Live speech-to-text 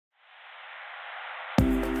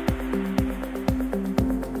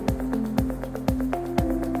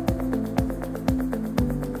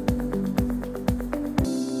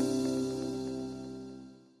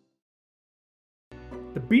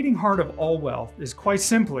beating heart of all wealth is quite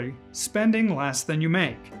simply spending less than you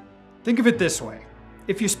make. Think of it this way.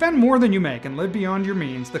 If you spend more than you make and live beyond your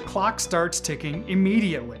means, the clock starts ticking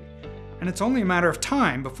immediately. And it's only a matter of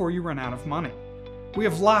time before you run out of money. We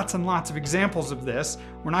have lots and lots of examples of this.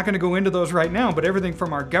 We're not going to go into those right now, but everything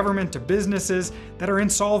from our government to businesses that are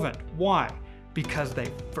insolvent. Why? Because they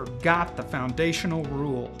forgot the foundational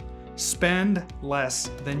rule. Spend less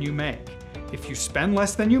than you make. If you spend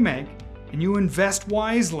less than you make and you invest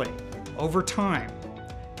wisely over time,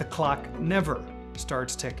 the clock never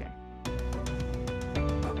starts ticking.